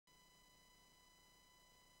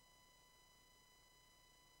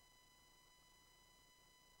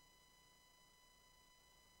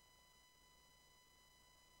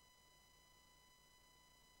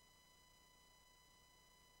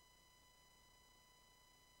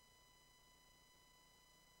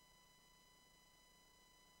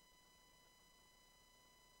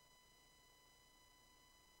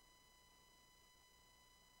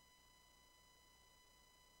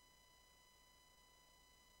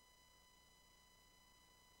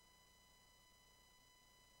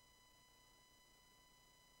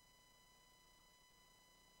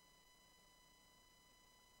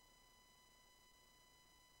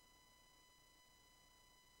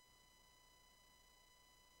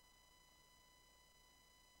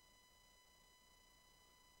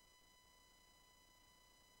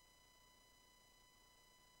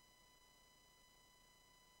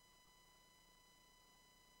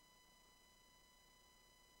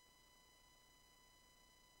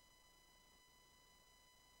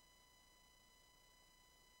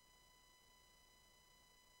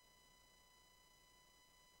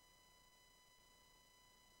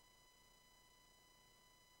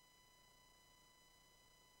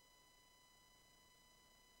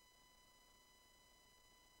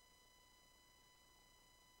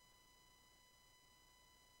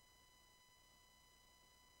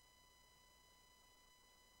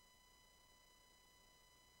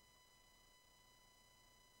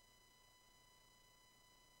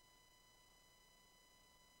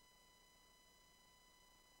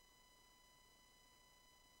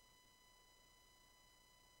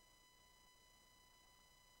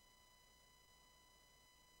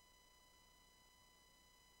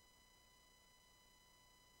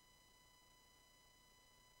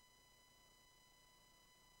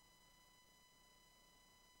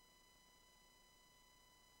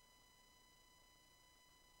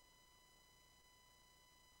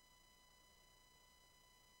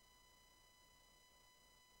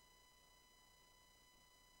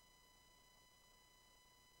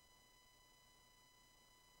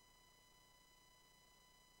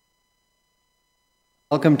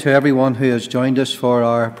Welcome to everyone who has joined us for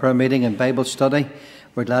our prayer meeting and Bible study.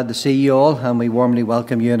 We're glad to see you all, and we warmly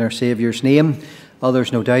welcome you in our Saviour's name.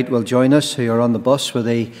 Others, no doubt, will join us who are on the bus with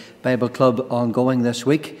the Bible Club ongoing this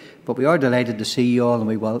week. But we are delighted to see you all, and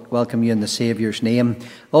we welcome you in the Saviour's name.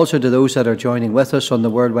 Also to those that are joining with us on the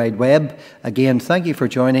World Wide Web, again, thank you for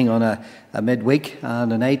joining on a midweek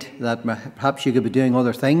and a night that perhaps you could be doing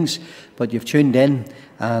other things, but you've tuned in.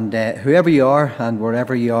 And whoever you are and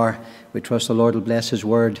wherever you are, we trust the Lord will bless His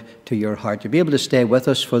word to your heart. You'll be able to stay with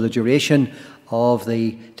us for the duration of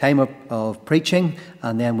the time of preaching,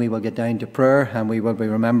 and then we will get down to prayer, and we will be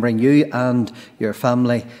remembering you and your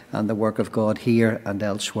family and the work of God here and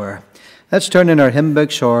elsewhere. Let's turn in our hymn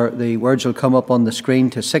books, or the words will come up on the screen,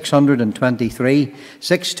 to 623.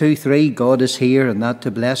 623, God is here, and that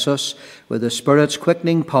to bless us with the Spirit's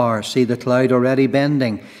quickening power. See the cloud already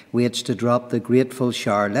bending, waits to drop the grateful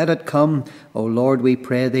shower. Let it come, O Lord, we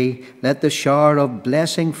pray thee. Let the shower of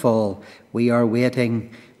blessing fall. We are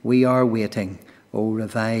waiting, O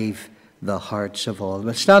revive the hearts of all.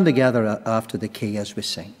 We'll stand together after the key as we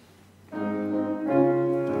sing.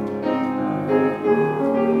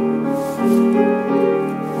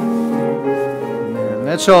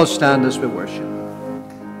 Let's all stand as we worship.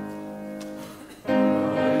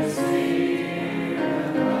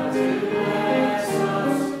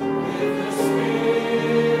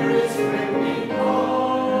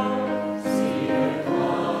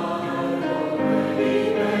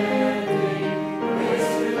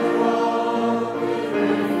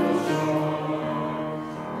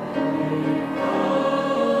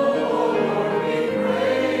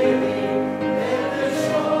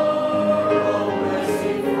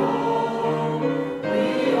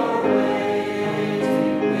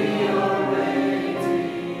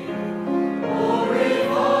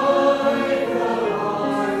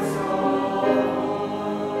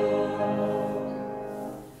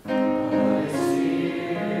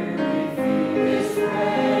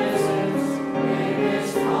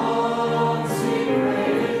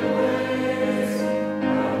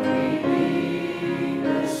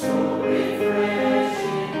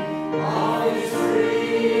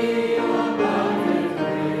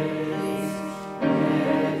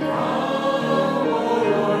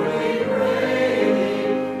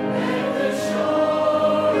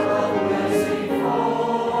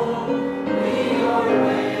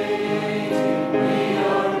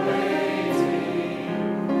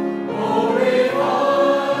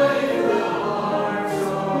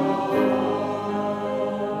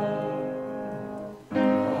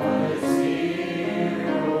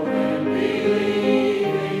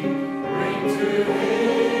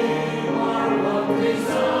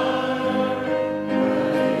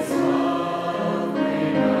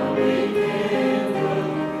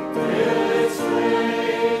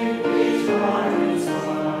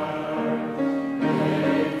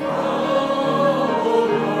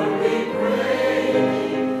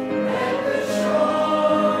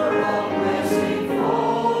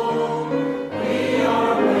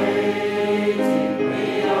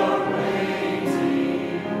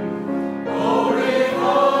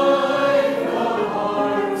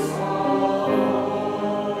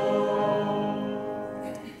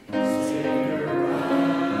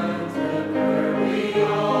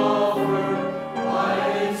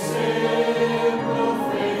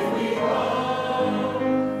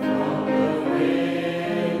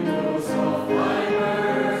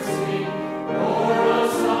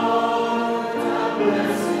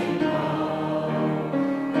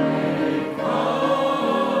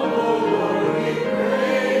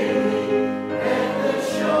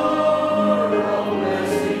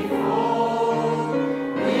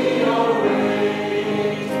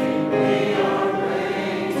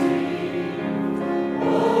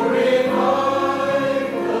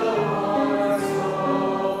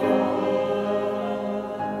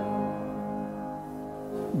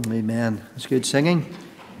 Good singing.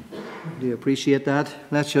 Do you appreciate that?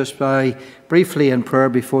 Let's just bow briefly in prayer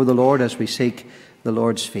before the Lord as we seek the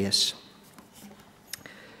Lord's face.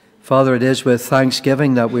 Father, it is with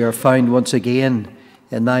thanksgiving that we are found once again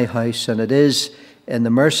in thy house, and it is in the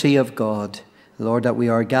mercy of God, Lord, that we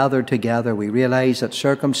are gathered together. We realize that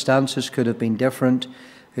circumstances could have been different.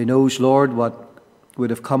 Who knows, Lord, what would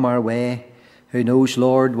have come our way? Who knows,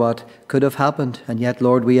 Lord, what could have happened? And yet,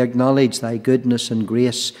 Lord, we acknowledge thy goodness and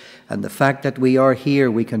grace, and the fact that we are here,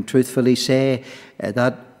 we can truthfully say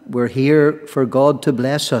that we're here for God to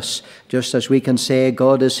bless us, just as we can say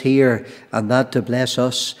God is here and that to bless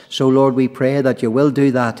us. So, Lord, we pray that you will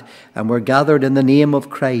do that. And we're gathered in the name of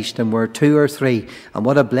Christ, and we're 2 or 3. And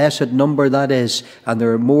what a blessed number that is. And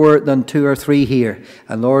there are more than 2 or 3 here.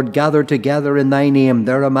 And Lord, gathered together in thy name,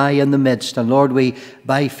 there am I in the midst. And Lord, we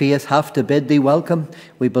by faith have to bid thee welcome.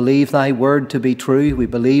 We believe thy word to be true. We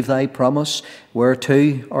believe thy promise. Where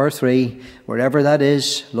 2 or 3, wherever that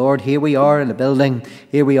is, Lord, here we are in a building.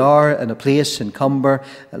 Here we are in a place in Comber.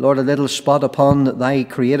 Lord, a little spot upon thy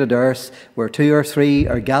created earth where 2 or 3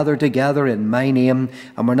 are gathered together in my name.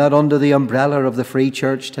 And we're not under the umbrella of the Free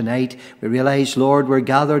Church tonight. We realize, Lord, we're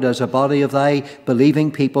gathered as a body of thy believing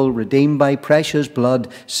people, redeemed by precious blood,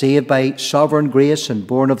 saved by sovereign grace and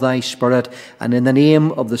born of thy Spirit. And in the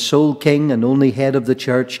name of the sole King and only head of the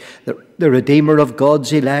church, the Redeemer of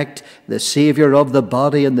God's elect, the Saviour of the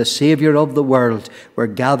body and the Saviour of the world, we're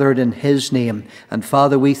gathered in his name. And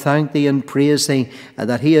Father, we thank thee and praise thee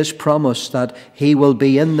that he has promised that he will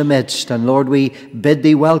be in the midst. And Lord, we bid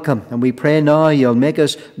thee welcome, and we pray now you'll make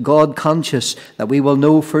us God conscious, that we will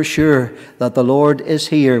know for sure that the Lord is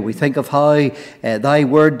here. We think of how thy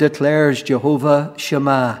word declares, Jehovah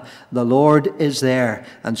Shammah, the Lord is there.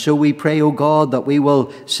 And so we pray, O God, that we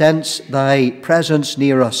will sense thy presence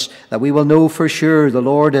near us, that we will know for sure the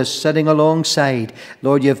Lord is sitting alongside.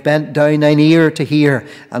 Lord, you've bent down thine ear to hear,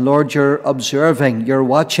 and Lord, you're observing, you're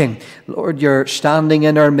watching. Lord, you're standing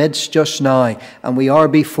in our midst just now, and we are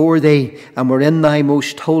before thee, and we're in thy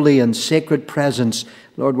most holy and sacred presence.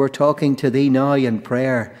 Lord, we're talking to thee now in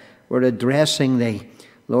prayer. We're addressing thee.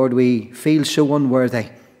 Lord, we feel so unworthy.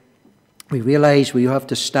 We realize we have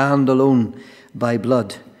to stand alone by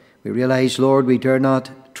blood. We realize, Lord, we dare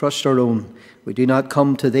not trust our own. We do not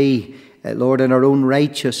come to thee, Lord, in our own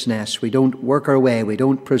righteousness. We don't work our way. We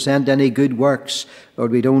don't present any good works.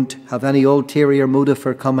 Lord, we don't have any ulterior motive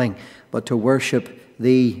for coming, but to worship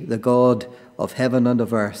thee, the God of heaven and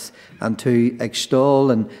of earth, and to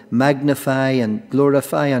extol and magnify and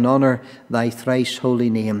glorify and honour thy thrice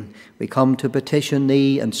holy name. We come to petition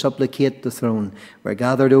thee and supplicate the throne. We're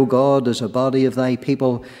gathered, O God, as a body of thy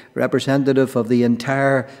people, representative of the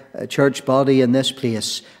entire church body in this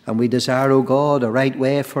place. And we desire, O God, a right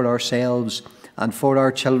way for ourselves and for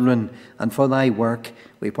our children and for thy work.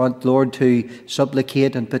 We want, Lord, to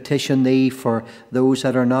supplicate and petition thee for those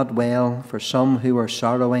that are not well, for some who are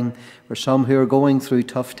sorrowing, for some who are going through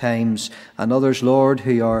tough times, and others, Lord,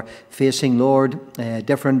 who are facing, Lord,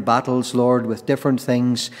 different battles, Lord, with different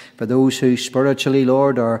things. For those who spiritually,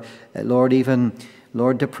 Lord, are, Lord, even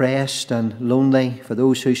Lord, depressed and lonely, for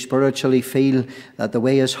those who spiritually feel that the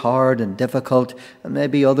way is hard and difficult, and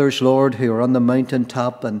maybe others, Lord, who are on the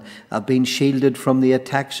mountaintop and have been shielded from the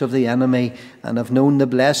attacks of the enemy and have known the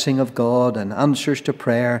blessing of God and answers to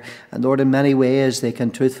prayer. And Lord, in many ways they can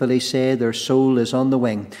truthfully say their soul is on the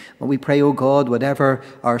wing. But we pray, O God, whatever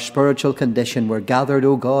our spiritual condition, we're gathered,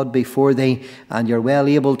 O God, before thee, and you're well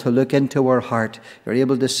able to look into our heart. You're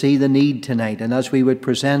able to see the need tonight. And as we would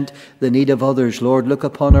present the need of others, Lord, look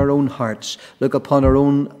upon our own hearts, look upon our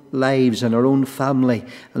own lives and our own family,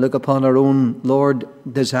 and look upon our own, Lord,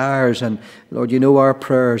 desires. And Lord, you know our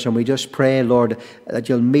prayers, and we just pray, Lord, that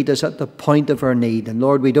you'll meet us at the point of our need. And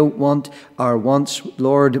Lord, we don't want our wants,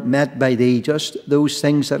 Lord, met by thee, just those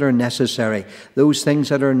things that are necessary, those things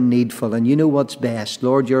that are needful. And you know what's best.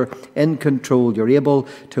 Lord, you're in control. You're able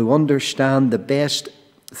to understand the best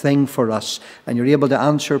thing for us, and you're able to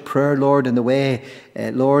answer prayer, Lord, in the way,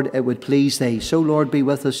 Lord, it would please thee. So, Lord, be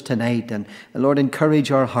with us tonight, and Lord,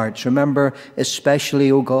 encourage our hearts. Remember especially,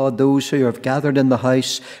 O God, those who have gathered in the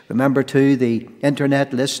house. Remember too the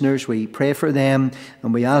internet listeners. We pray for them,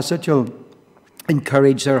 and we ask that you'll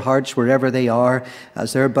encourage their hearts wherever they are,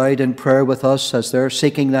 as they're bowed in prayer with us, as they're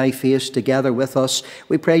seeking thy face together with us.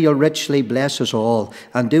 We pray you'll richly bless us all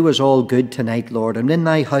and do us all good tonight, Lord. And in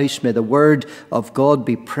thy house may the word of God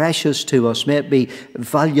be precious to us. May it be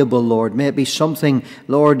valuable, Lord. May it be something,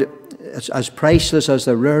 Lord, as priceless as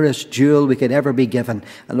the rarest jewel we could ever be given.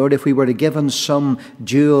 And Lord, if we were to given some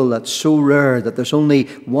jewel that's so rare that there's only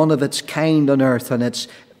one of its kind on earth, and it's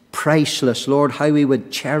priceless, Lord, how we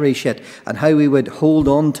would cherish it and how we would hold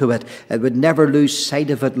on to it. It would never lose sight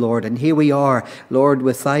of it, Lord. And here we are, Lord,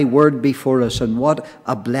 with thy word before us, and what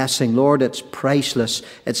a blessing, Lord. It's priceless.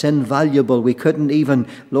 It's invaluable. We couldn't even,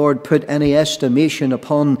 Lord, put any estimation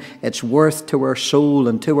upon its worth to our soul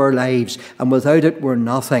and to our lives, and without it we're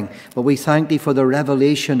nothing. But we thank thee for the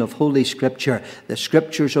revelation of Holy Scripture, the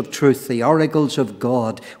Scriptures of truth, the oracles of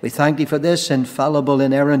God. We thank thee for this infallible,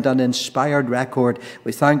 inerrant and inspired record.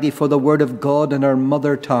 We thank thank thee for the word of God in our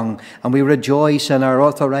mother tongue. And we rejoice in our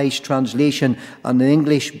authorized translation on the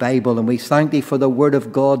English Bible. And we thank thee for the word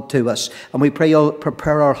of God to us. And we pray you'll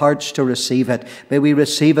prepare our hearts to receive it. May we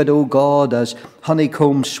receive it, O God, as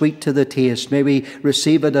honeycomb sweet to the taste. May we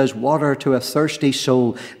receive it as water to a thirsty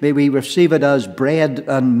soul. May we receive it as bread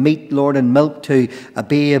and meat, Lord, and milk to a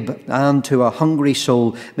babe and to a hungry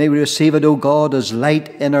soul. May we receive it, O God, as light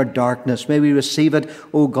in our darkness. May we receive it,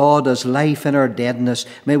 O God, as life in our deadness.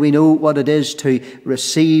 May we know what it is to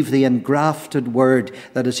receive the engrafted word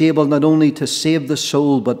that is able not only to save the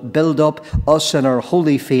soul but build up us in our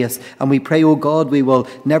holy faith. And we pray, O God, we will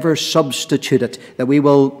never substitute it, that we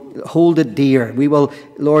will hold it dear. We will,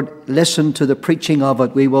 Lord, listen to the preaching of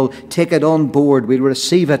it. We will take it on board. We'll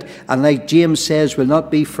receive it. And like James says, we'll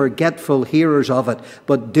not be forgetful hearers of it,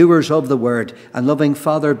 but doers of the word. And loving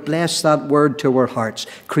Father, bless that word to our hearts.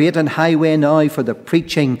 Create an highway now for the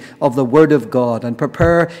preaching of the word of God. And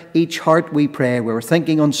prepare each heart, we pray. We're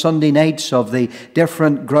thinking on Sunday nights of the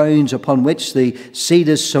different grounds upon which the seed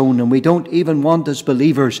is sown. And we don't even want as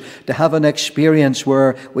believers to have an experience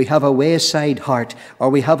where we have a wayside heart, or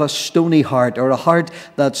we have a stony heart, or a heart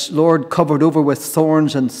that's, Lord, covered over with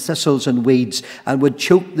thorns and thistles and weeds, and would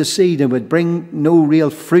choke the seed and would bring no real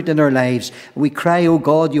fruit in our lives. We cry, O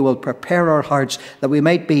God, you will prepare our hearts that we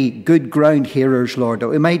might be good ground hearers, Lord, that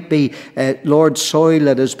we might be, Lord, soil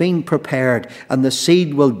that has been prepared, and the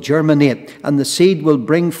seed will germinate, and the seed will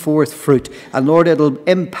bring forth fruit, and Lord, it'll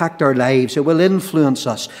impact our lives, it will influence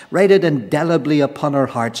us. Write it indelibly upon our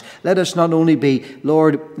hearts. Let us not only be,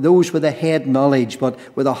 Lord, those with a head knowledge, but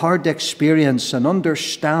with a heart experience and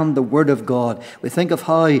understand the word of God. We think of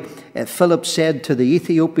how Philip said to the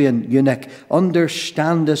Ethiopian eunuch,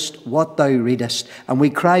 understandest what thou readest. And we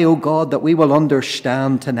cry, O God, that we will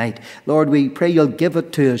understand tonight. Lord, we pray you'll give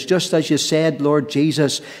it to us, just as you said, Lord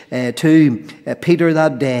Jesus, to Peter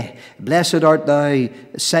that day, blessed art thou,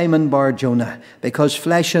 Simon Bar-Jonah, because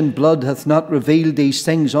flesh and blood hath not revealed these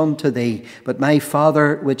things unto thee, but my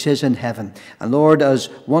Father which is in heaven. And Lord, as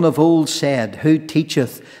one of old said, who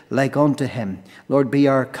teacheth like unto him? Lord, be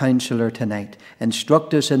our counselor tonight.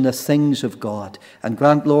 Instruct us in the things of God. And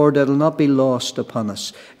grant, Lord, it'll not be lost upon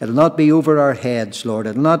us. It'll not be over our heads, Lord.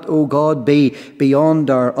 It'll not, O God, be beyond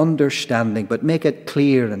our understanding, but make it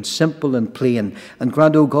clear and simple and plain. And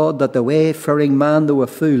grant, O God, that the wayfaring man, though a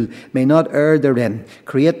fool, may not err therein.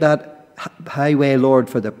 Create that highway,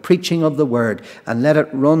 Lord, for the preaching of the word, and let it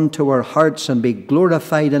run to our hearts and be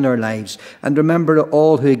glorified in our lives. And remember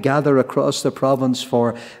all who gather across the province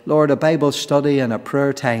for, Lord, a Bible study and a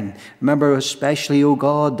prayer time. Remember especially, O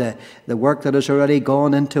God, the work that has already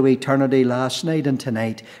gone into eternity last night and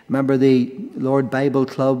tonight. Remember the Lord Bible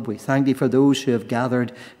Club. We thank thee for those who have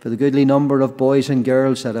gathered, for the goodly number of boys and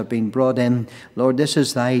girls that have been brought in. Lord, this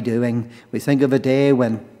is thy doing. We think of a day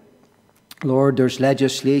when, Lord, there's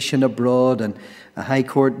legislation abroad, and a High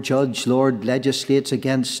Court judge, Lord, legislates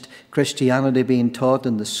against Christianity being taught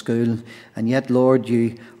in the school. And yet, Lord,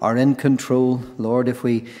 you are in control. Lord, if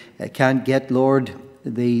we can't get, Lord,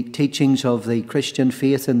 the teachings of the Christian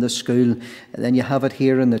faith in the school, then you have it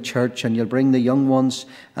here in the church, and you'll bring the young ones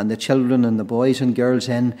and the children and the boys and girls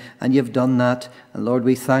in, and you've done that. And Lord,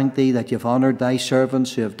 we thank thee that you've honoured thy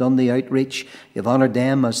servants who have done the outreach. You've honoured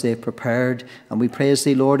them as they've prepared, and we praise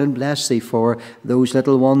thee, Lord, and bless thee for those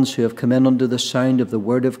little ones who have come in under the sound of the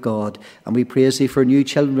word of God. And we praise thee for new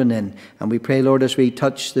children in, and we pray, Lord, as we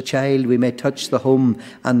touch the child, we may touch the home,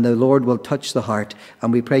 and the Lord will touch the heart.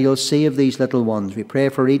 And we pray you'll save these little ones. We pray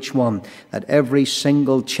for each one, that every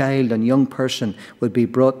single child and young person would be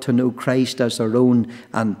brought to know Christ as their own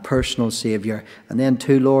and personal Saviour. And then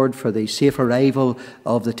too, Lord, for the safe arrival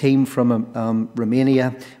of the team from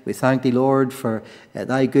Romania. We thank thee, Lord, for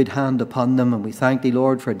thy good hand upon them, and we thank thee,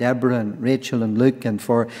 Lord, for Deborah and Rachel and Luke, and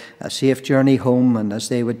for a safe journey home. And as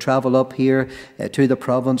they would travel up here to the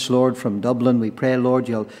province, Lord, from Dublin, we pray, Lord,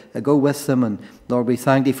 you'll go with them. And Lord, we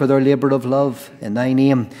thank thee for their labour of love in thy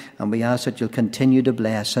name, and we ask that you'll continue to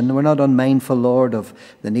bless. And we're not unmindful, Lord, of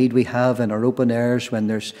the need we have in our open airs when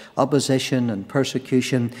there's opposition and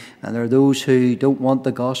persecution, and there are those who don't want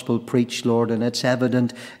the gospel preached, Lord, and it's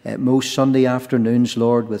evident most Sunday afternoons,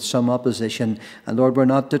 Lord, with some opposition. And Lord, we're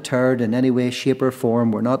not deterred in any way, shape or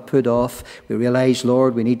form. We're not put off. We realise,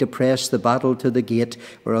 Lord, we need to press the battle to the gate.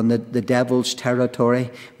 We're on the devil's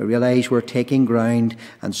territory. We realise we're taking ground,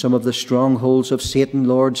 and some of the strongholds of of Satan,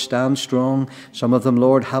 Lord, stand strong. Some of them,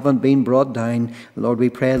 Lord, haven't been brought down. Lord, we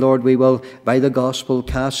pray, Lord, we will, by the gospel,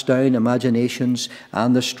 cast down imaginations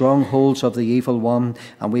and the strongholds of the evil one.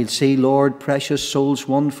 And we'll see, Lord, precious souls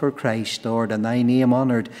won for Christ, Lord, and thy name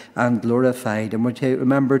honoured and glorified. And we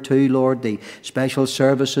remember too, Lord, the special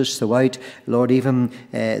services throughout, Lord, even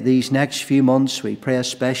these next few months. We pray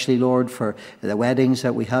especially, Lord, for the weddings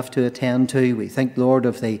that we have to attend to. We think, Lord,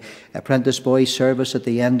 of the apprentice boy service at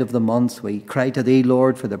the end of the month. We cry to thee,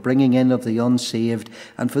 Lord, for the bringing in of the unsaved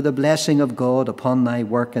and for the blessing of God upon thy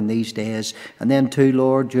work in these days. And then too,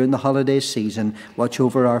 Lord, during the holiday season, watch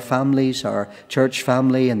over our families, our church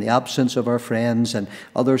family, in the absence of our friends and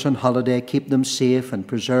others on holiday. Keep them safe and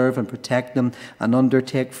preserve and protect them and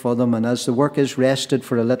undertake for them. And as the work is rested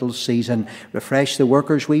for a little season, refresh the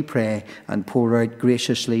workers, we pray, and pour out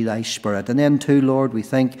graciously thy Spirit. And then too, Lord, we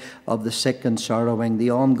think of the sick and sorrowing,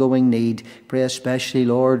 the ongoing need. Pray especially,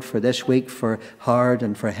 Lord, for this week, for Howard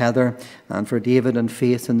and for Heather and for David and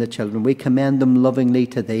Faith and the children. We commend them lovingly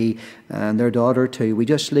to thee and their daughter too. We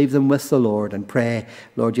just leave them with the Lord and pray,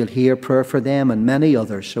 Lord, you'll hear prayer for them and many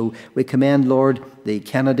others. So we commend, Lord, the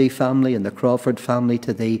Kennedy family and the Crawford family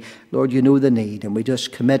to thee. Lord, you know the need, and we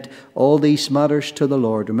just commit all these matters to the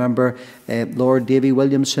Lord. Remember, Lord, Davy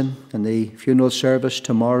Williamson and the funeral service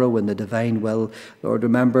tomorrow in the divine will. Lord,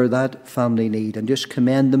 remember that family need and just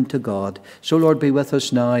commend them to God. So, Lord, be with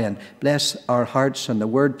us now and bless our hearts and the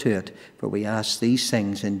word to it, for we ask these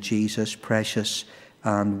things in Jesus' precious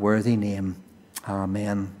and worthy name.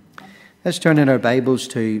 Amen. Let's turn in our Bibles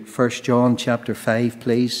to 1 John chapter 5,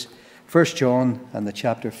 please. 1 John and the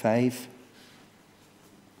chapter 5.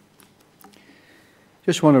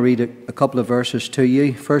 Just want to read a couple of verses to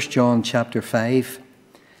you. 1 John chapter 5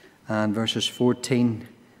 and verses 14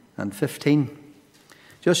 and 15.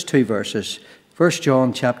 Just two verses. 1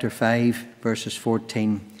 John chapter 5 verses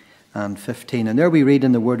 14 and 15. And there we read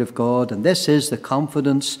in the Word of God, and this is the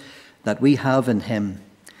confidence that we have in him,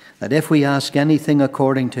 that if we ask anything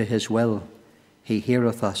according to his will, he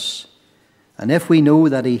heareth us. And if we know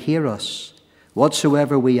that he hear us,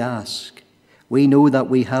 whatsoever we ask, we know that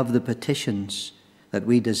we have the petitions that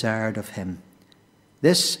we desired of him.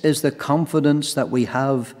 This is the confidence that we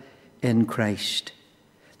have in Christ,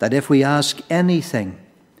 that if we ask anything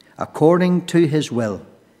according to his will,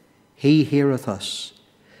 he heareth us.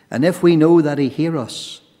 And if we know that he hear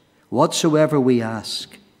us, whatsoever we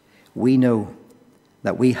ask, we know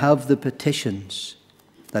that we have the petitions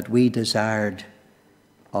that we desired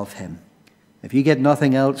of him. If you get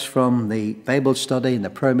nothing else from the Bible study and the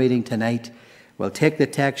prayer meeting tonight, well, take the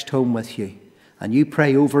text home with you and you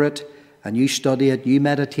pray over it and you study it, you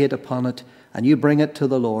meditate upon it and you bring it to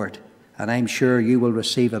the Lord. And I'm sure you will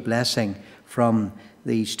receive a blessing from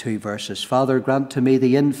these two verses. Father, grant to me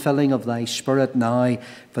the infilling of thy Spirit now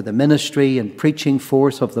for the ministry and preaching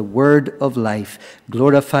forth of the word of life.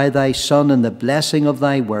 Glorify thy Son in the blessing of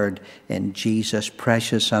thy word in Jesus'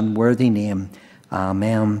 precious and worthy name.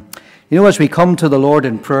 Amen. You know, as we come to the Lord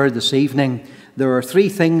in prayer this evening, there are three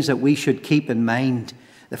things that we should keep in mind.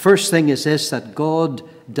 The first thing is this, that God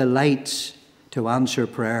delights to answer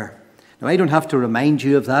prayer. Now, I don't have to remind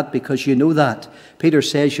you of that because you know that. Peter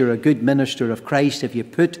says you're a good minister of Christ if you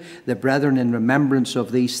put the brethren in remembrance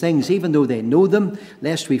of these things, even though they know them,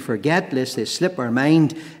 lest we forget, lest they slip our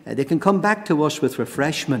mind. They can come back to us with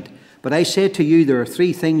refreshment. But I say to you, there are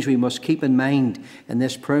three things we must keep in mind in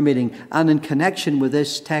this prayer meeting and in connection with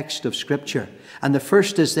this text of Scripture. And the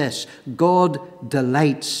first is this: God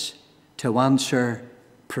delights to answer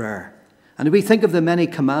prayer. And if we think of the many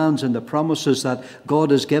commands and the promises that God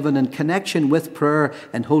has given in connection with prayer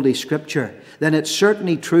in Holy Scripture, then it's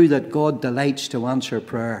certainly true that God delights to answer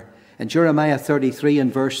prayer. In Jeremiah 33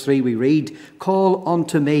 and verse 3 we read, "Call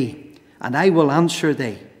unto me, and I will answer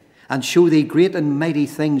thee, and show thee great and mighty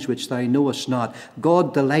things which thou knowest not."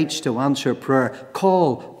 God delights to answer prayer.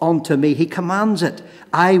 Call unto me. He commands it.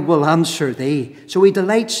 I will answer thee. So he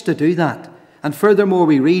delights to do that. And furthermore,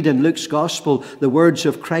 we read in Luke's Gospel the words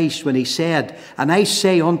of Christ when he said, "And I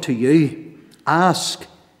say unto you, ask,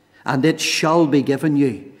 and it shall be given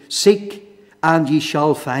you. Seek, and ye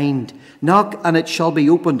shall find. Knock, and it shall be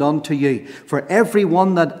opened unto you. For every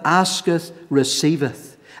one that asketh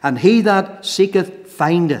receiveth, and he that seeketh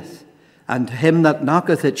findeth, and to him that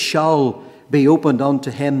knocketh it shall be opened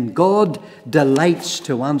unto him." God delights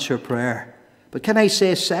to answer prayer. But can I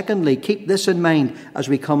say, secondly, keep this in mind as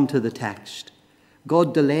we come to the text.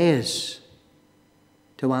 God delays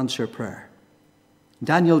to answer prayer.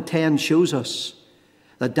 Daniel 10 shows us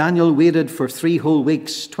that Daniel waited for 3 whole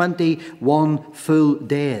weeks, 21 full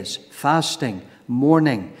days, fasting,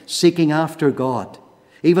 mourning, seeking after God,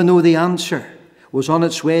 even though the answer was on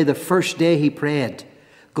its way the first day he prayed,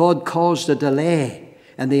 God caused a delay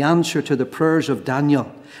in the answer to the prayers of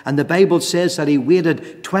Daniel. And the Bible says that he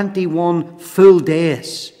waited 21 full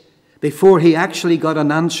days before he actually got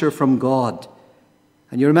an answer from God.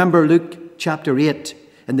 And you remember Luke chapter 8,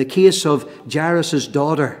 in the case of Jairus'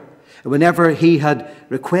 daughter, whenever he had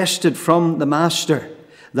requested from the master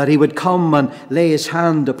that he would come and lay his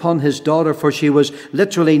hand upon his daughter, for she was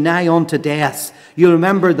literally nigh unto death. You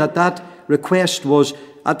remember that request was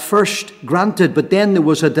at first granted, but then there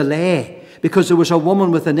was a delay because there was a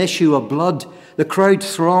woman with an issue of blood. The crowd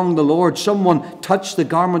thronged the Lord. Someone touched the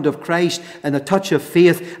garment of Christ in a touch of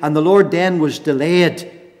faith, and the Lord then was delayed.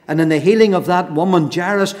 And in the healing of that woman,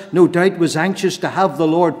 Jairus no doubt was anxious to have the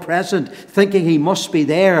Lord present, thinking he must be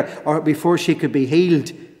there or before she could be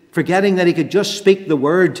healed, forgetting that he could just speak the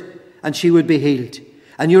word and she would be healed.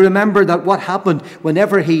 And you remember that what happened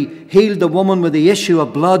whenever he healed the woman with the issue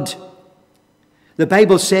of blood. The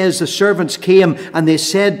Bible says the servants came and they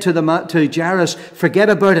said to Jairus, forget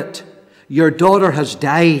about it. Your daughter has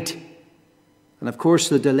died. And of course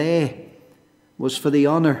the delay was for the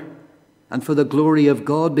honor and for the glory of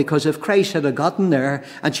God, because if Christ had gotten there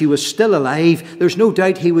and she was still alive, there's no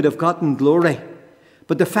doubt he would have gotten glory.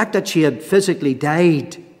 But the fact that she had physically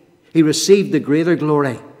died, he received the greater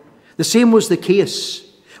glory. The same was the case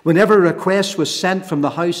whenever a request was sent from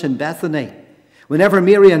the house in Bethany. Whenever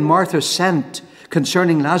Mary and Martha sent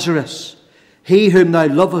concerning Lazarus, he whom thou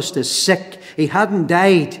lovest is sick. He hadn't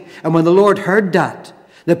died. And when the Lord heard that,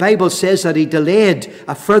 the Bible says that he delayed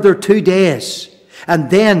a further 2 days. And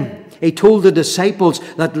then he told the disciples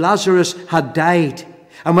that Lazarus had died.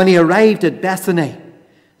 And when he arrived at Bethany,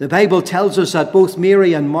 the Bible tells us that both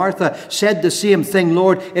Mary and Martha said the same thing,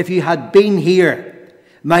 Lord, if you had been here,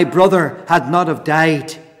 my brother had not have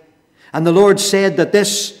died. And the Lord said that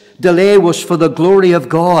this delay was for the glory of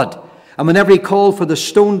God. And whenever he called for the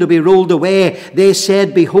stone to be rolled away, they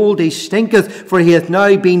said, behold, he stinketh, for he hath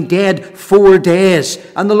now been dead 4 days.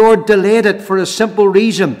 And the Lord delayed it for a simple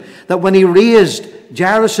reason, that when he raised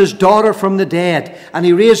Jairus' daughter from the dead, and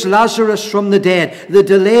he raised Lazarus from the dead, the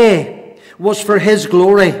delay was for his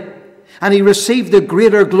glory. And he received the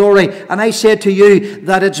greater glory. And I said to you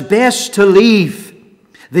that it's best to leave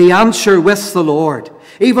the answer with the Lord.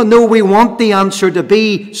 Even though we want the answer to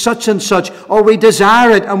be such and such, or we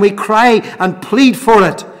desire it and we cry and plead for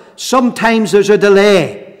it, sometimes there's a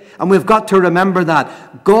delay. And we've got to remember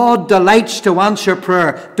that. God delights to answer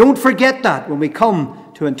prayer. Don't forget that when we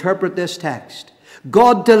come to interpret this text.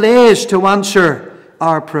 God delays to answer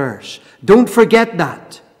our prayers. Don't forget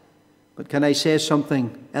that. But can I say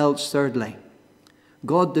something else thirdly?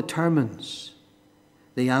 God determines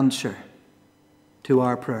the answer to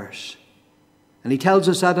our prayers. And he tells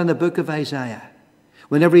us that in the book of Isaiah.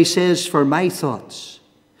 Whenever he says, for my thoughts,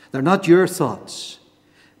 they're not your thoughts.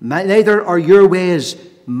 Neither are your ways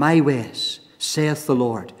my ways, saith the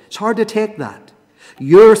Lord. It's hard to take that.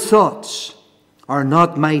 Your thoughts are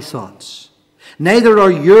not my thoughts. Neither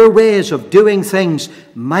are your ways of doing things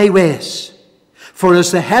my ways. For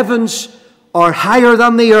as the heavens are higher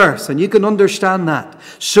than the earth, and you can understand that,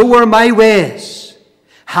 so are my ways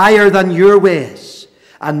higher than your ways,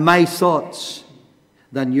 and my thoughts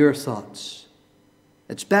than your thoughts.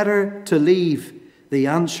 It's better to leave the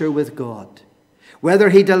answer with God. Whether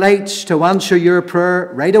he delights to answer your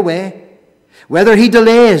prayer right away, whether he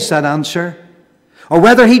delays that answer, or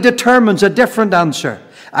whether he determines a different answer,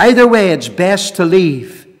 either way, it's best to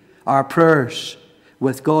leave our prayers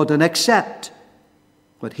with God and accept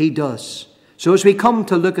what he does. So as we come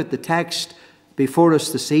to look at the text before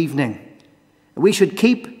us this evening, we should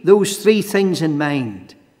keep those 3 things in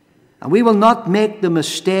mind. And we will not make the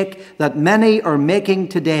mistake that many are making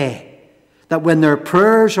today, that when their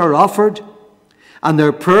prayers are offered and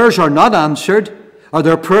their prayers are not answered, or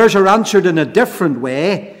their prayers are answered in a different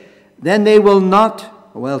way, then they will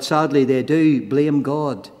not, well, sadly they do, blame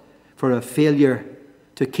God for a failure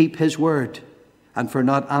to keep his word and for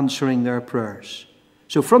not answering their prayers.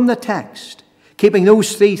 So from the text, keeping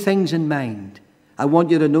those 3 things in mind, I want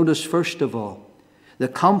you to notice first of all the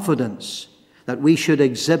confidence that we should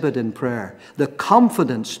exhibit in prayer. The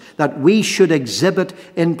confidence that we should exhibit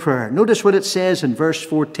in prayer. Notice what it says in verse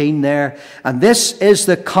 14 there. And this is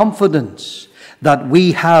the confidence that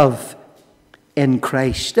we have in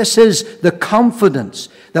Christ. This is the confidence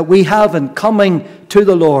that we have in coming to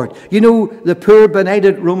the Lord. You know, the poor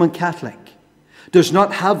benighted Roman Catholic does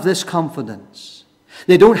not have this confidence.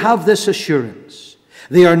 They don't have this assurance.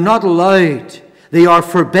 They are not allowed, they are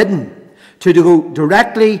forbidden to go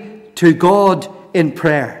directly to God in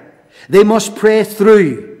prayer. They must pray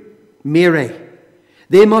through Mary.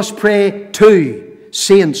 They must pray to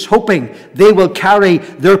saints, hoping they will carry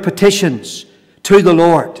their petitions to the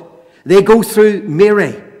Lord. They go through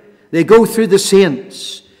Mary. They go through the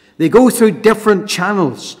saints. They go through different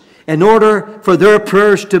channels in order for their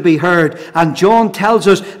prayers to be heard. And John tells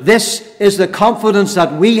us this is the confidence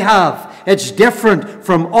that we have. It's different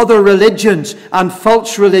from other religions and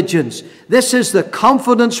false religions. This is the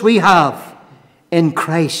confidence we have in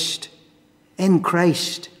Christ. In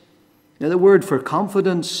Christ. Now, the word for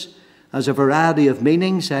confidence has a variety of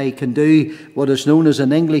meanings. I can do what is known as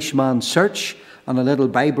an Englishman's search on a little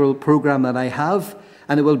Bible program that I have,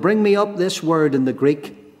 and it will bring me up this word in the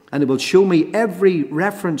Greek, and it will show me every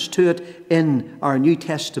reference to it in our New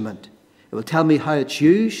Testament. It will tell me how it's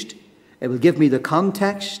used. It will give me the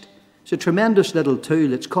context. It's a tremendous little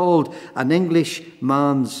tool. It's called an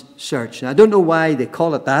Englishman's search. Now, I don't know why they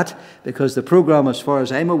call it that, because the program, as far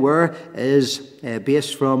as I'm aware, is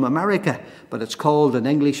based from America, but it's called an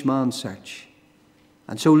Englishman's search.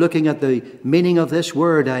 And so looking at the meaning of this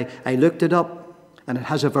word, I looked it up, and it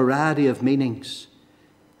has a variety of meanings.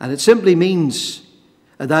 And it simply means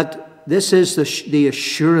that this is the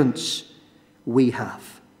assurance we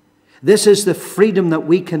have. This is the freedom that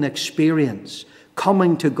we can experience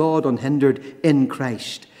coming to God unhindered in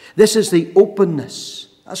Christ. This is the openness.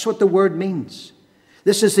 That's what the word means.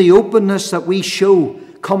 This is the openness that we show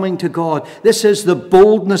coming to God. This is the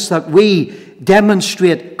boldness that we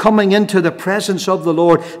demonstrate coming into the presence of the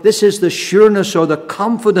Lord. This is the sureness or the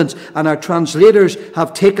confidence, and our translators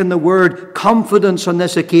have taken the word confidence on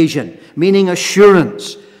this occasion, meaning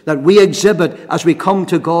assurance that we exhibit as we come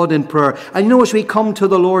to God in prayer. And you know, as we come to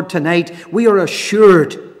the Lord tonight, we are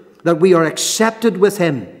assured that we are accepted with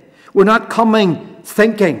Him. We're not coming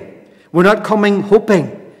thinking. We're not coming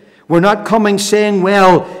hoping. We're not coming saying,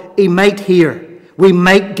 well, He might hear. We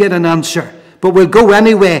might get an answer, but we'll go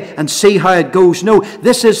anyway and see how it goes. No,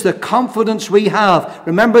 this is the confidence we have.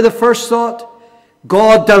 Remember the first thought?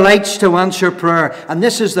 God delights to answer prayer. And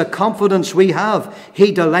this is the confidence we have.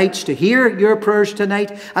 He delights to hear your prayers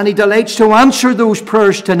tonight, and He delights to answer those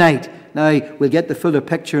prayers tonight. Now, we'll get the fuller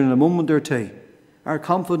picture in a moment or two. Our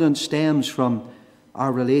confidence stems from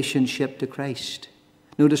our relationship to Christ.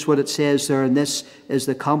 Notice what it says there, and this is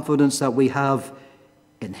the confidence that we have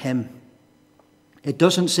in Him. It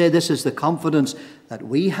doesn't say this is the confidence that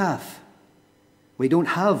we have. We don't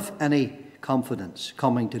have any confidence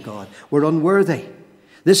coming to God. We're unworthy.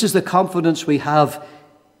 This is the confidence we have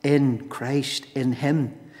in Christ, in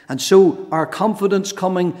Him. And so our confidence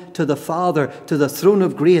coming to the Father, to the throne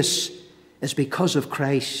of grace, is because of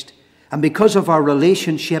Christ. And because of our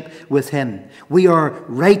relationship with Him. We are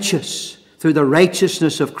righteous through the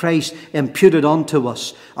righteousness of Christ imputed unto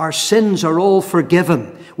us. Our sins are all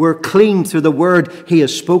forgiven. We're clean through the word He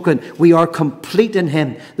has spoken. We are complete in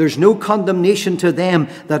Him. There's no condemnation to them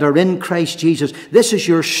that are in Christ Jesus. This is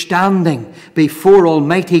your standing before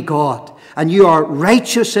Almighty God. And you are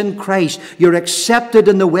righteous in Christ. You're accepted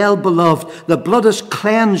in the well-beloved. The blood has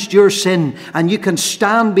cleansed your sin. And you can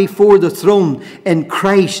stand before the throne in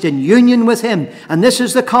Christ, in union with Him. And this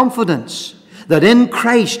is the confidence that in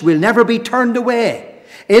Christ we'll never be turned away.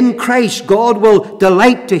 In Christ, God will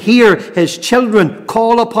delight to hear His children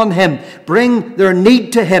call upon Him, bring their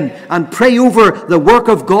need to Him, and pray over the work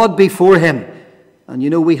of God before Him. And you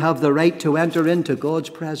know, we have the right to enter into God's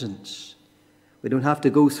presence. We don't have to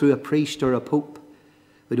go through a priest or a pope.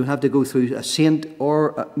 We don't have to go through a saint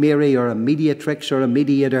or a Mary or a mediatrix or a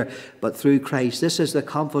mediator, but through Christ. This is the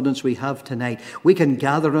confidence we have tonight. We can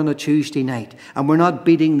gather on a Tuesday night, and we're not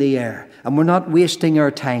beating the air, and we're not wasting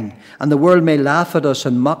our time. And the world may laugh at us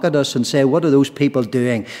and mock at us and say, what are those people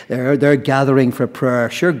doing? They're gathering for prayer.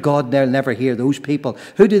 Sure, God, they'll never hear those people.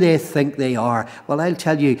 Who do they think they are? Well, I'll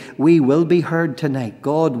tell you, we will be heard tonight.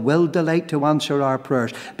 God will delight to answer our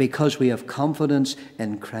prayers because we have confidence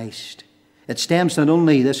in Christ. It stems not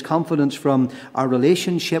only this confidence from our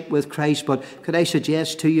relationship with Christ, but could I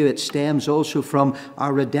suggest to you it stems also from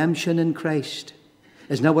our redemption in Christ.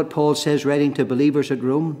 Isn't that what Paul says writing to believers at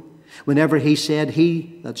Rome? Whenever he said,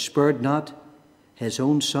 He that spared not His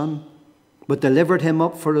own Son, but delivered Him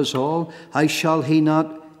up for us all, how shall He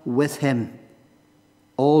not with Him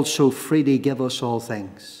also freely give us all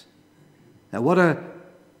things? Now what an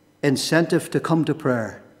incentive to come to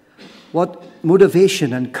prayer. What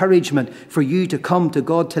motivation, encouragement for you to come to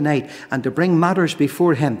God tonight and to bring matters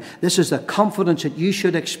before Him. This is the confidence that you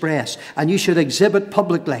should express and you should exhibit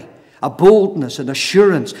publicly. A boldness, an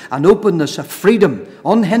assurance, an openness, a freedom,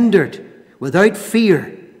 unhindered, without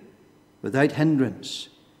fear, without hindrance.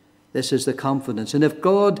 This is the confidence. And if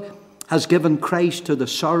God has given Christ to the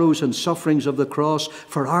sorrows and sufferings of the cross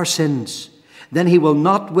for our sins, then he will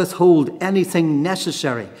not withhold anything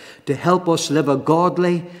necessary to help us live a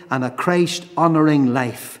godly and a Christ-honoring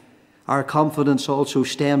life. Our confidence also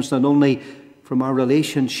stems not only from our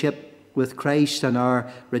relationship with Christ and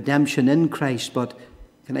our redemption in Christ, but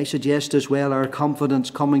can I suggest as well, our confidence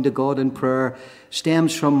coming to God in prayer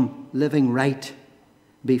stems from living right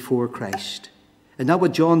before Christ. Isn't that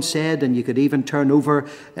what John said? And you could even turn over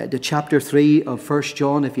to chapter 3 of 1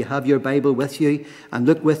 John if you have your Bible with you, and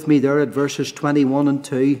look with me there at verses 21 and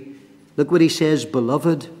 2. Look what he says,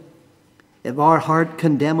 "Beloved, if our heart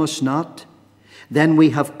condemn us not, then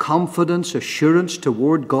we have confidence, assurance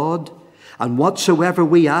toward God, and whatsoever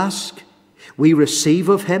we ask, we receive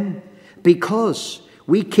of him, because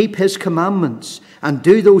we keep his commandments and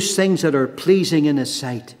do those things that are pleasing in his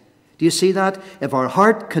sight." Do you see that? If our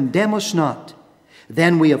heart condemn us not,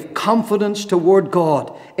 then we have confidence toward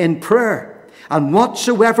God in prayer. And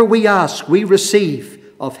whatsoever we ask, we receive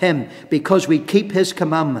of him, because we keep his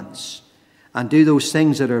commandments and do those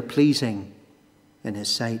things that are pleasing in his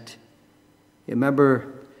sight. You remember,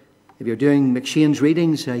 if you're doing McShane's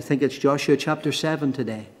readings, I think it's Joshua chapter 7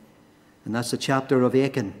 today. And that's the chapter of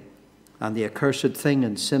Achan and the accursed thing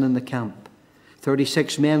and sin in the camp.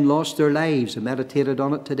 36 men lost their lives. I meditated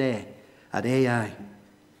on it today at Ai.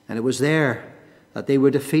 And it was there that they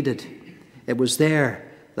were defeated. It was there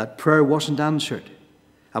that prayer wasn't answered.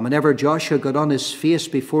 And whenever Joshua got on his face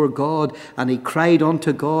before God and he cried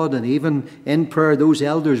unto God, and even in prayer those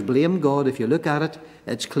elders blamed God. If you look at it,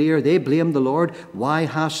 it's clear they blamed the Lord. "Why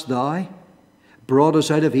hast thou brought us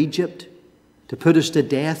out of Egypt to put us to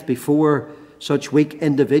death before such weak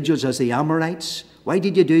individuals as the Amorites? Why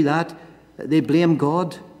did you do that?" They blamed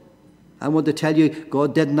God. I want to tell you,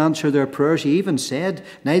 God didn't answer their prayers. He even said,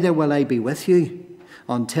 "Neither will I be with you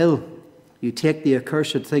until you take the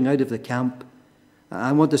accursed thing out of the camp."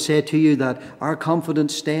 I want to say to you that our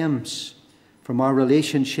confidence stems from our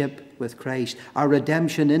relationship with Christ, our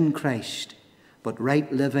redemption in Christ, but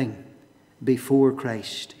right living before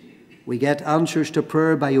Christ. We get answers to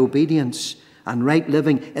prayer by obedience, and right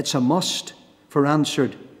living, it's a must for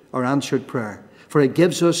answered prayer. For it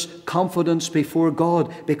gives us confidence before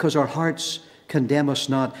God, because our hearts condemn us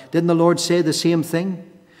not. Didn't the Lord say the same thing?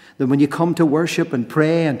 That when you come to worship and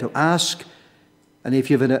pray and to ask, and if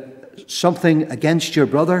you've something against your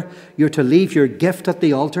brother, you're to leave your gift at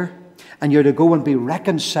the altar, and you're to go and be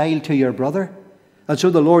reconciled to your brother. And so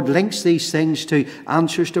the Lord links these things to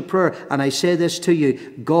answers to prayer. And I say this to you,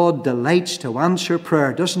 God delights to answer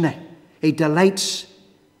prayer, doesn't he? He delights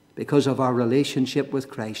because of our relationship with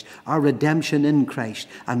Christ, our redemption in Christ,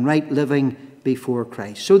 and right living before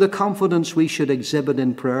Christ. So the confidence we should exhibit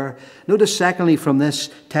in prayer. Notice secondly from this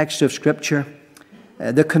text of Scripture,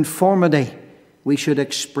 the conformity we should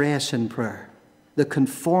express in prayer. The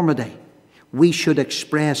conformity we should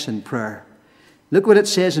express in prayer. Look what it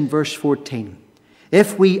says in verse 14.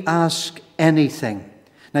 If we ask anything.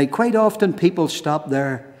 Now, quite often people stop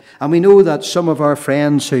there. And we know that some of our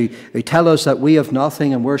friends who tell us that we have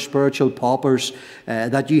nothing and we're spiritual paupers,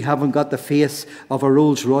 that you haven't got the faith of a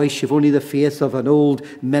Rolls Royce, you've only the faith of an old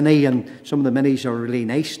Mini, and some of the Minis are really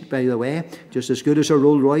nice, by the way, just as good as a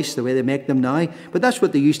Rolls Royce, the way they make them now. But that's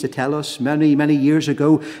what they used to tell us many, many years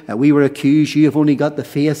ago. We were accused, you have only got the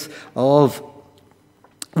faith of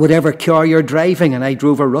whatever car you're driving, and I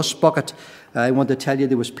drove a rust bucket. I want to tell you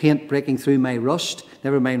there was paint breaking through my rust,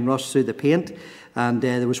 never mind rust through the paint. And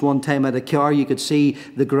there was one time at a car you could see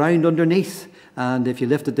the ground underneath. And if you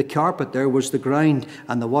lifted the carpet, there was the ground.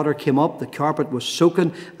 And the water came up, the carpet was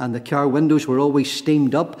soaking, and the car windows were always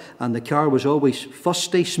steamed up, and the car was always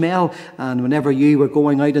fusty smell. And whenever you were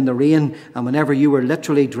going out in the rain, and whenever you were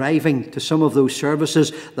literally driving to some of those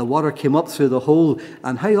services, the water came up through the hole.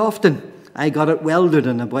 And how often I got it welded,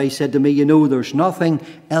 and the boy said to me, "You know, there's nothing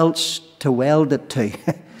else to weld it to."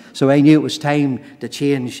 So I knew it was time to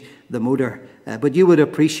change the motor. But you would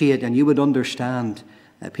appreciate and you would understand.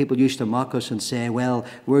 People used to mock us and say, "Well,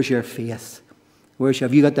 where's your faith?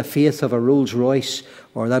 Have you got the faith of a Rolls Royce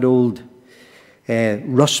or that old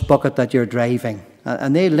rust bucket that you're driving?"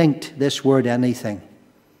 And they linked this word anything.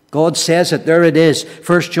 God says it. There it is.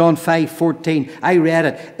 1 John 5:14. I read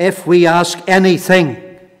it. If we ask anything.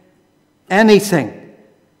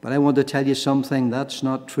 But I want to tell you something. That's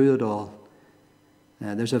not true at all.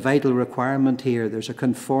 There's a vital requirement here. There's a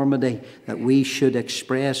conformity that we should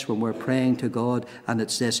express when we're praying to God. And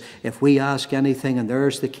it's this. If we ask anything, and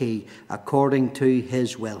there's the key, according to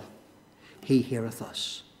his will, he heareth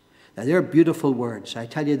us. Now, they're beautiful words. I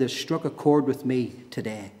tell you, they struck a chord with me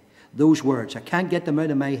today. Those words, I can't get them out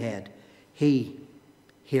of my head. He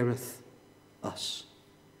heareth us.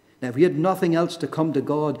 Now, if you had nothing else to come to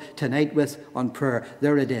God tonight with on prayer,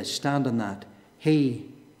 there it is. Stand on that. He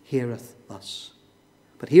heareth us.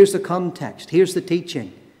 But here's the context. Here's the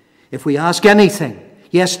teaching. If we ask anything,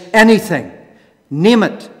 yes, anything, name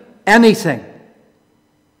it, anything.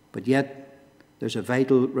 But yet, there's a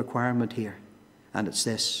vital requirement here, and it's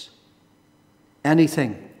this: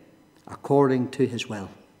 anything according to his will.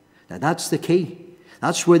 Now that's the key.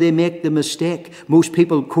 That's where they make the mistake. Most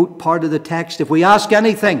people quote part of the text. If we ask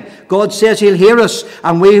anything, God says he'll hear us,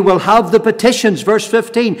 and we will have the petitions, verse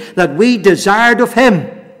 15, that we desired of him.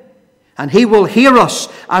 And he will hear us,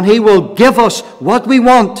 and he will give us what we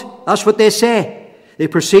want. That's what they say. They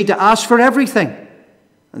proceed to ask for everything,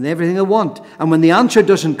 and everything they want. And when the answer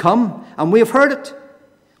doesn't come, and we have heard it,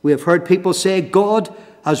 we have heard people say, God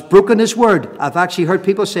has broken his word. I've actually heard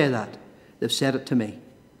people say that. They've said it to me.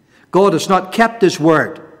 God has not kept his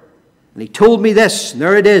word. And he told me this, and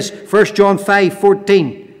there it is, 1 John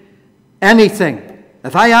 5:14. Anything,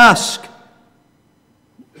 if I ask,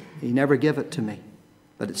 he never give it to me.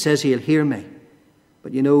 But it says he'll hear me.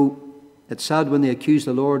 But you know, it's sad when they accuse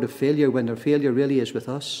the Lord of failure, when their failure really is with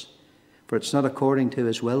us. For it's not according to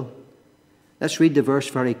his will. Let's read the verse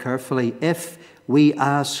very carefully. If we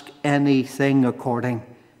ask anything according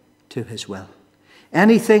to his will.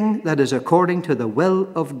 Anything that is according to the will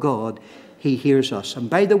of God, he hears us. And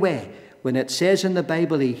by the way, when it says in the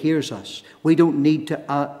Bible he hears us, we don't need to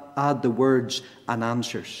add the words and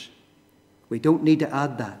answers. We don't need to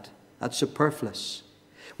add that. That's superfluous.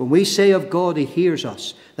 When we say of God he hears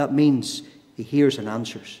us, that means he hears and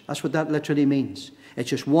answers. That's what that literally means.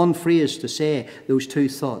 It's just one phrase to say those two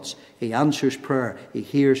thoughts. He answers prayer. He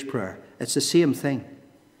hears prayer. It's the same thing.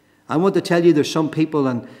 I want to tell you there's some people,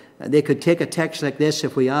 and they could take a text like this,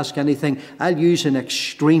 if we ask anything. I'll use an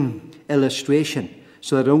extreme illustration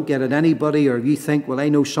so I don't get at anybody, or you think, well, I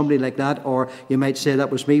know somebody like that, or you might say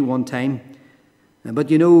that was me one time. But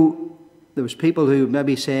you know, there was people who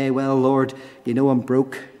maybe say, well, Lord, you know I'm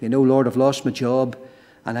broke. You know, Lord, I've lost my job,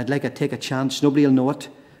 and I'd like to take a chance. Nobody will know it.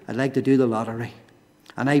 I'd like to do the lottery.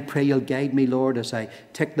 And I pray you'll guide me, Lord, as I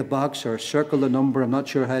tick the box or circle the number. I'm not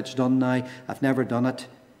sure how it's done now. I've never done it,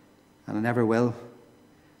 and I never will.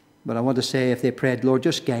 But I want to say, if they prayed, Lord,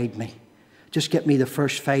 just guide me. Just get me the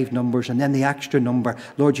first 5 numbers and then the extra number.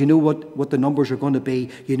 Lord, you know what the numbers are going to be.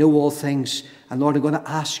 You know all things. And Lord, I'm going to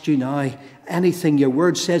ask you now, anything, your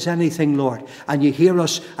word says anything, Lord. And you hear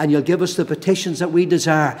us and you'll give us the petitions that we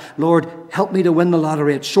desire. Lord, help me to win the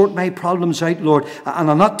lottery. Sort my problems out, Lord. And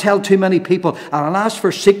I'll not tell too many people. And I'll ask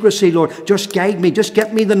for secrecy, Lord. Just guide me. Just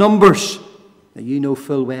get me the numbers. Now, you know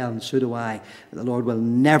full well, and so do I, the Lord will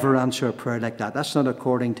never answer a prayer like that. That's not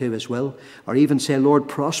according to his will. Or even say, Lord,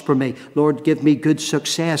 prosper me. Lord, give me good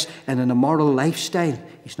success in an immoral lifestyle.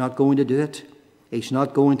 He's not going to do it. He's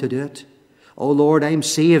not going to do it. Oh, Lord, I'm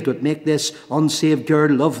saved, but make this unsaved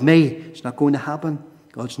girl love me. It's not going to happen.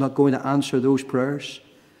 God's not going to answer those prayers.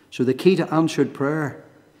 So the key to answered prayer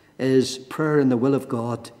is prayer in the will of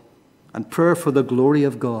God and prayer for the glory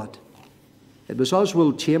of God. It was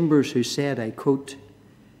Oswald Chambers who said, I quote,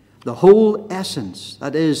 the whole essence,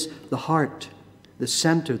 that is the heart, the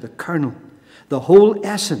center, the kernel, the whole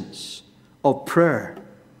essence of prayer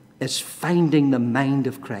is finding the mind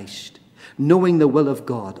of Christ, knowing the will of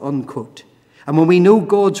God, unquote. And when we know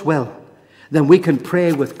God's will, then we can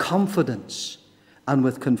pray with confidence and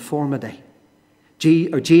with conformity.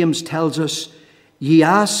 James tells us, ye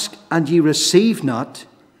ask and ye receive not,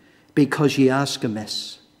 because ye ask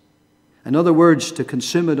amiss. In other words, to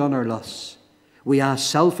consume it on our lusts. We ask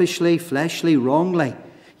selfishly, fleshly, wrongly.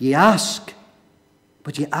 Ye ask,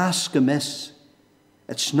 but ye ask amiss.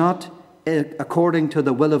 It's not according to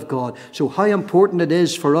the will of God. So how important it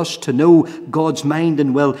is for us to know God's mind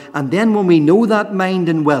and will. And then when we know that mind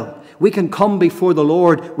and will, we can come before the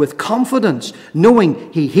Lord with confidence,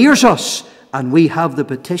 knowing he hears us and we have the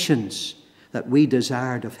petitions that we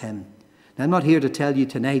desired of him. Now, I'm not here to tell you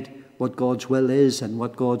tonight what God's will is and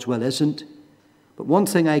what God's will isn't. But one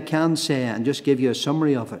thing I can say, and just give you a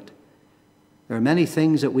summary of it, there are many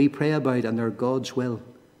things that we pray about and they're God's will.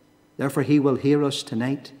 Therefore, he will hear us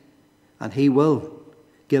tonight and he will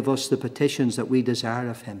give us the petitions that we desire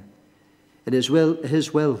of him. It is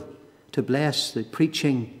his will to bless the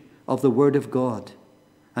preaching of the word of God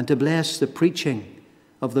and to bless the preaching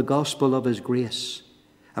of the gospel of his grace.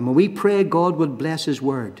 And when we pray, God will bless his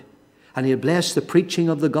word. And he'll bless the preaching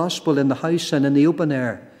of the gospel in the house and in the open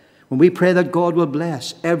air. When we pray that God will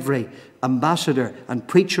bless every ambassador and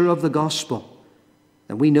preacher of the gospel,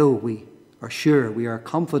 then we know, we are sure, we are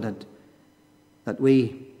confident that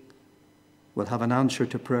we will have an answer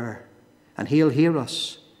to prayer. And he'll hear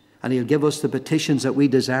us. And he'll give us the petitions that we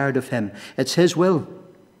desired of him. It's his will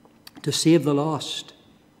to save the lost,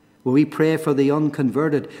 When we pray for the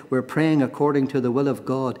unconverted, we're praying according to the will of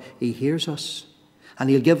God. He hears us, and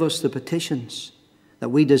He'll give us the petitions that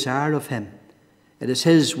we desire of Him. It is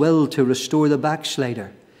His will to restore the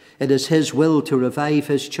backslider. It is His will to revive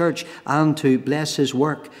His church and to bless His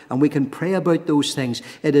work. And we can pray about those things.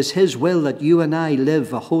 It is His will that you and I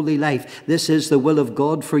live a holy life. This is the will of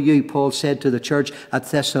God for you, Paul said to the church at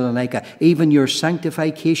Thessalonica. Even your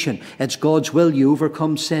sanctification, it's God's will. You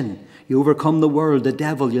overcome sin. You overcome the world, the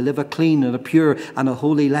devil. You live a clean and a pure and a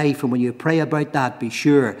holy life. And when you pray about that, be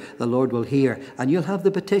sure the Lord will hear. And you'll have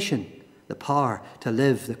the petition, the power to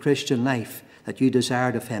live the Christian life that you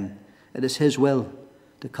desired of Him. It is His will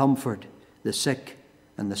to comfort the sick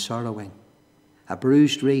and the sorrowing. A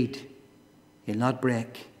bruised reed He'll not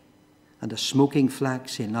break, and a smoking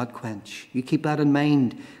flax He'll not quench. You keep that in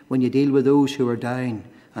mind when you deal with those who are down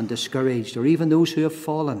and discouraged, or even those who have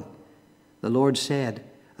fallen. The Lord said,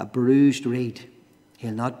 a bruised reed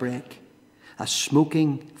He'll not break, a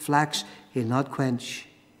smoking flax He'll not quench.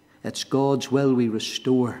 It's God's will we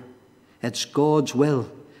restore. It's God's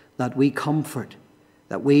will that we comfort,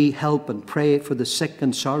 that we help and pray for the sick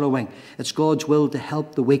and sorrowing. It's God's will to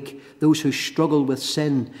help the weak, those who struggle with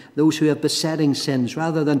sin, those who have besetting sins,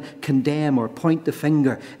 rather than condemn or point the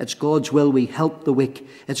finger. It's God's will we help the weak.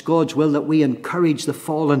 It's God's will that we encourage the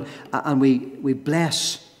fallen, and we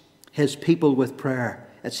bless His people with prayer.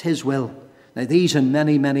 It's His will. Now these and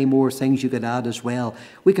many, many more things you could add as well,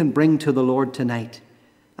 we can bring to the Lord tonight.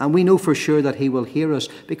 And we know for sure that He will hear us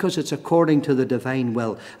because it's according to the divine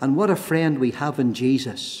will. And what a friend we have in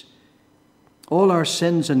Jesus. All our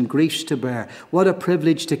sins and griefs to bear. What a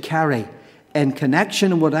privilege to carry. In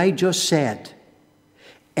connection with what I just said,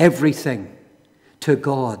 everything to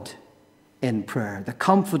God in prayer. The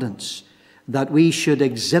confidence that we should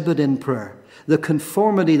exhibit in prayer. The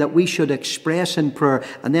conformity that we should express in prayer.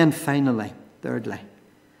 And then finally, thirdly,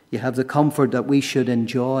 you have the comfort that we should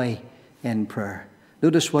enjoy in prayer.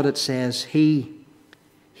 Notice what it says, He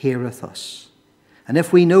heareth us. And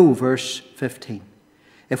if we know, verse 15,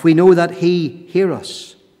 if we know that He hear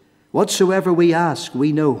us, whatsoever we ask,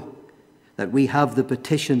 we know that we have the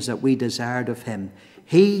petitions that we desired of Him.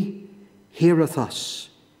 He heareth us.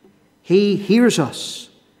 He hears us.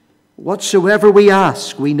 Whatsoever we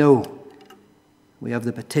ask, we know we have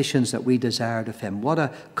the petitions that we desired of Him. What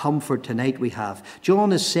a comfort tonight we have.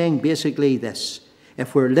 John is saying basically this.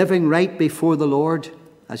 If we're living right before the Lord,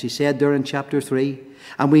 as he said there in chapter 3,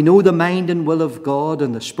 and we know the mind and will of God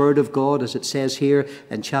and the Spirit of God, as it says here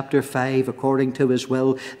in chapter 5, according to His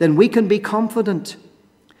will, then we can be confident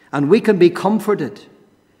and we can be comforted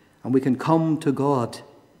and we can come to God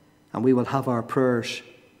and we will have our prayers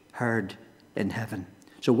heard in heaven.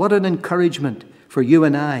 So what an encouragement for you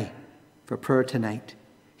and I for prayer tonight.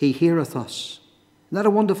 He heareth us. Isn't that a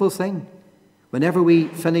wonderful thing? Whenever we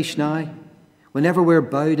finish now, whenever we're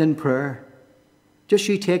bowed in prayer, just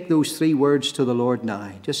you take those 3 words to the Lord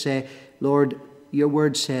now. Just say, Lord, your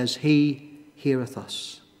word says, He heareth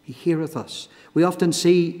us. He heareth us. We often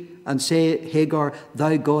see and say, Hagar,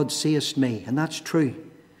 thou God seest me. And that's true.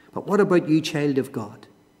 But what about you, child of God?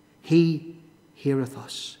 He heareth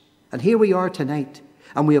us. And here we are tonight.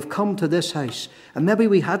 And we have come to this house. And maybe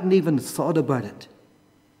we hadn't even thought about it.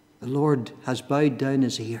 The Lord has bowed down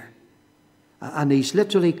His ear. And He's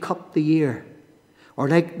literally cupped the ear. Or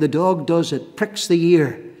like the dog does, it pricks the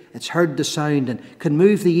ear. It's heard the sound and can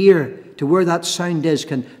move the ear to where that sound is,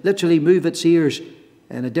 can literally move its ears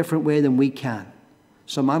in a different way than we can.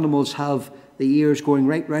 Some animals have the ears going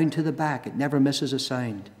right round to the back. It never misses a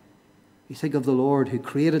sound. You think of the Lord who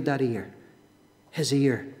created that ear. His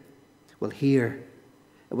ear will hear.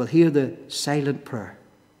 It will hear the silent prayer.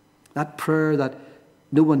 That prayer that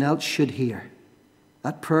no one else should hear.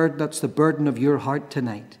 That prayer that's the burden of your heart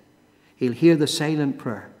tonight. He'll hear the silent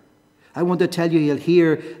prayer. I want to tell you, He'll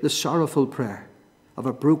hear the sorrowful prayer of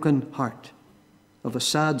a broken heart, of a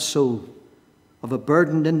sad soul, of a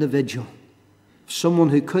burdened individual, someone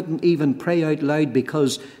who couldn't even pray out loud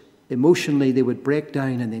because emotionally they would break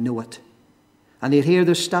down and they know it. And He'll hear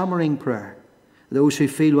the stammering prayer, those who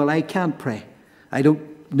feel, well, I can't pray. I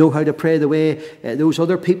don't know how to pray the way those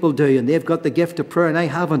other people do, and they've got the gift of prayer and I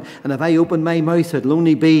haven't. And if I open my mouth, it'll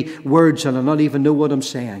only be words and I'll not even know what I'm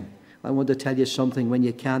saying. I want to tell you something. When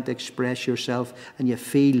you can't express yourself and you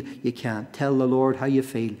feel you can't, tell the Lord how you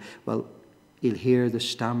feel. Well, He'll hear the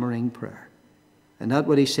stammering prayer. And that's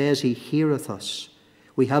what He says, He heareth us.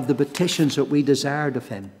 We have the petitions that we desired of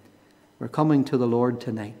Him. We're coming to the Lord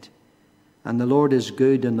tonight. And the Lord is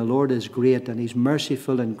good and the Lord is great and He's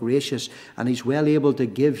merciful and gracious and He's well able to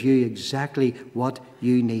give you exactly what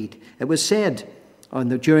you need. It was said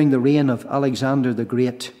during the reign of Alexander the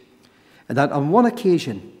Great that on one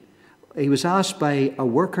occasion, He was asked by a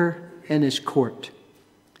worker in his court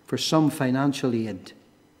for some financial aid.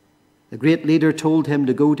 The great leader told him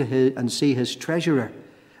to go to and see his treasurer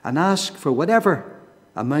and ask for whatever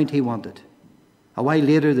amount he wanted. A while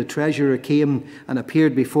later, the treasurer came and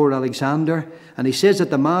appeared before Alexander, and he says that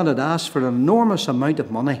the man had asked for an enormous amount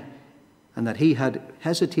of money and that he had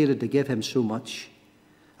hesitated to give him so much.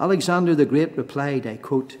 Alexander the Great replied, I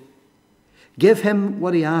quote, "Give him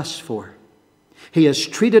what he asked for. He has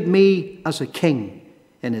treated me as a king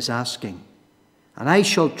in his asking, and I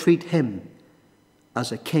shall treat him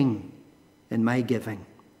as a king in my giving."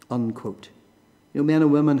 Unquote. You know, men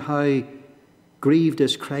and women, how grieved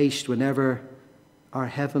is Christ whenever our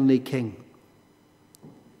heavenly King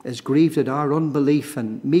is grieved at our unbelief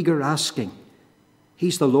and meagre asking.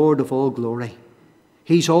 He's the Lord of all glory.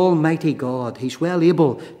 He's Almighty God. He's well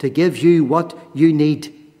able to give you what you need.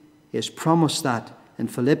 He has promised that in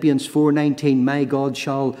Philippians 4:19, my God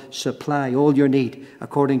shall supply all your need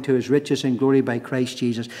according to his riches and glory by Christ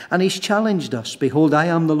Jesus. And he's challenged us. Behold, I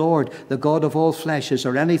am the Lord, the God of all flesh. Is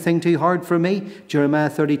there anything too hard for me? Jeremiah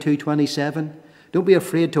 32:27. Don't be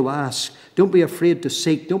afraid to ask. Don't be afraid to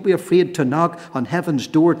seek. Don't be afraid to knock on heaven's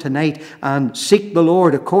door tonight and seek the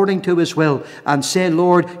Lord according to his will and say,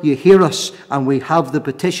 Lord, you hear us and we have the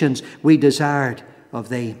petitions we desired of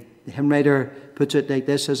thee. The hymn writer puts it like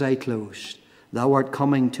this as I close. Thou art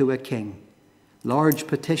coming to a king. Large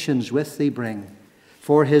petitions with thee bring.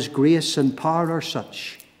 For his grace and power are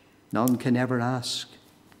such, none can ever ask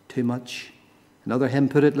too much. Another hymn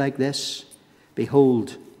put it like this.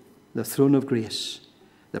 Behold, the throne of grace.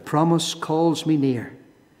 The promise calls me near.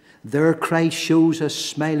 There Christ shows a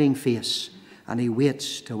smiling face, and he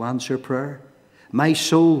waits to answer prayer. My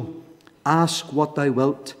soul, ask what thou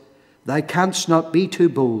wilt. Thou canst not be too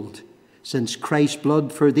bold. Since Christ's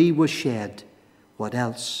blood for thee was shed, what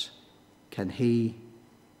else can he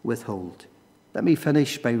withhold? Let me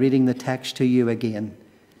finish by reading the text to you again.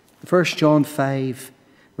 1 John 5,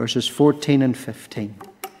 verses 14 and 15.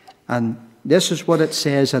 And this is what it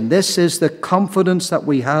says, and this is the confidence that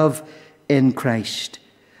we have in Christ,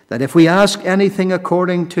 that if we ask anything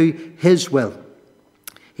according to his will,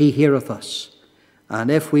 he heareth us. And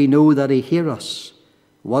if we know that he hear us,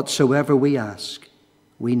 whatsoever we ask,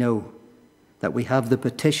 we know that we have the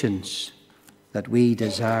petitions that we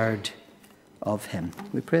desired of him.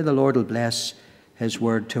 We pray the Lord will bless his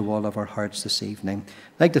word to all of our hearts this evening.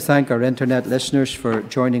 I'd like to thank our internet listeners for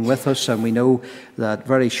joining with us, and we know that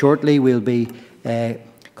very shortly we'll be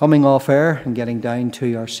coming off air and getting down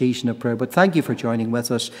to our season of prayer. But thank you for joining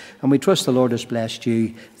with us, and we trust the Lord has blessed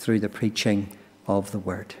you through the preaching of the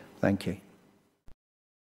word. Thank you.